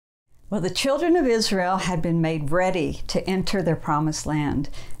Well, the children of Israel had been made ready to enter their promised land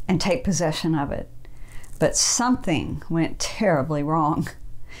and take possession of it. But something went terribly wrong.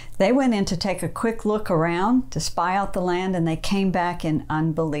 They went in to take a quick look around to spy out the land, and they came back in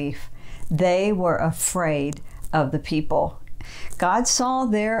unbelief. They were afraid of the people. God saw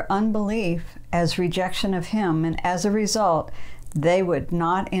their unbelief as rejection of Him, and as a result, they would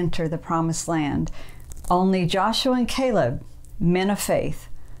not enter the promised land. Only Joshua and Caleb, men of faith,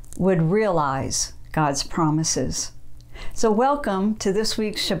 would realize God's promises. So welcome to this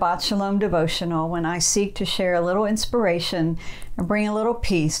week's Shabbat Shalom devotional, when I seek to share a little inspiration and bring a little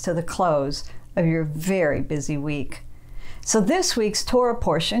peace to the close of your very busy week. So this week's Torah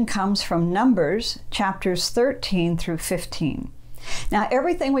portion comes from Numbers chapters 13 through 15. Now,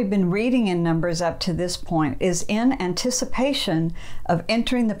 everything we've been reading in Numbers up to this point is in anticipation of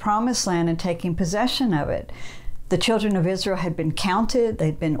entering the promised land and taking possession of it. The children of Israel had been counted,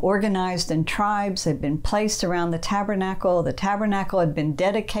 they'd been organized in tribes, they'd been placed around the tabernacle had been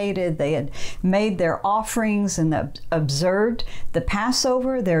dedicated, they had made their offerings and observed the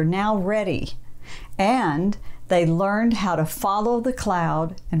Passover. They're now ready. And they learned how to follow the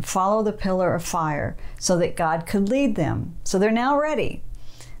cloud and follow the pillar of fire so that God could lead them. So they're now ready.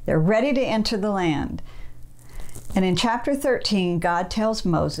 They're ready to enter the land. And in chapter 13, God tells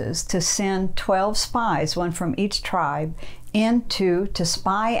Moses to send 12 spies, one from each tribe, to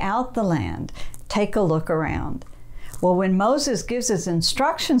spy out the land, take a look around. Well, when Moses gives his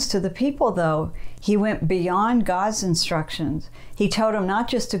instructions to the people, though, he went beyond God's instructions. He told them not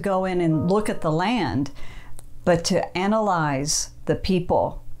just to go in and look at the land, but to analyze the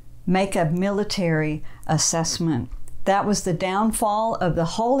people, make a military assessment. That was the downfall of the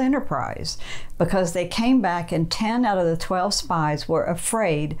whole enterprise, because they came back and 10 out of the 12 spies were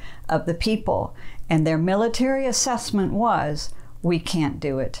afraid of the people. And their military assessment was, we can't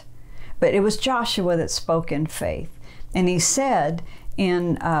do it. But it was Joshua that spoke in faith. And he said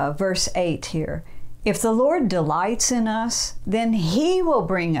in verse 8 here, if the Lord delights in us, then He will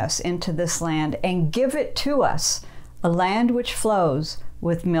bring us into this land and give it to us, a land which flows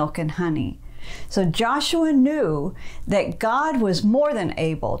with milk and honey. So Joshua knew that God was more than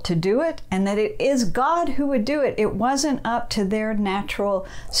able to do it, and that it is God who would do it. It wasn't up to their natural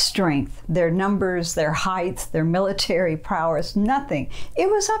strength, their numbers, their height, their military prowess, nothing. It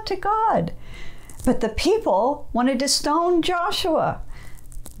was up to God. But the people wanted to stone Joshua.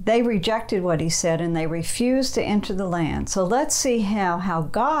 They rejected what he said, and they refused to enter the land. So let's see how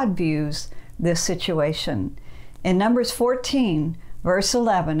God views this situation. In Numbers 14, Verse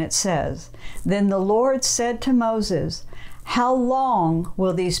 11, it says, then the Lord said to Moses, how long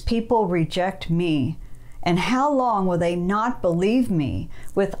will these people reject me? And how long will they not believe me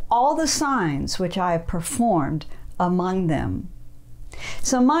with all the signs which I have performed among them?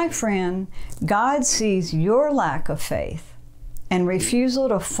 So my friend, God sees your lack of faith and refusal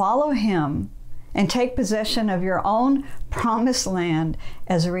to follow Him and take possession of your own promised land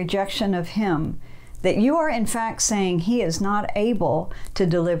as a rejection of Him. That you are in fact saying He is not able to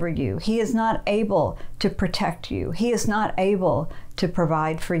deliver you. He is not able to protect you. He is not able to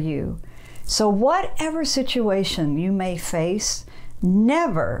provide for you. So whatever situation you may face,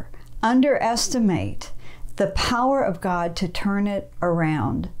 never underestimate the power of God to turn it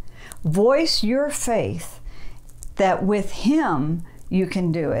around. Voice your faith that with Him you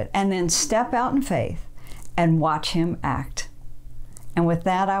can do it, and then step out in faith and watch Him act. And with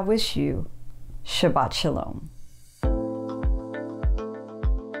that, I wish you Shabbat Shalom.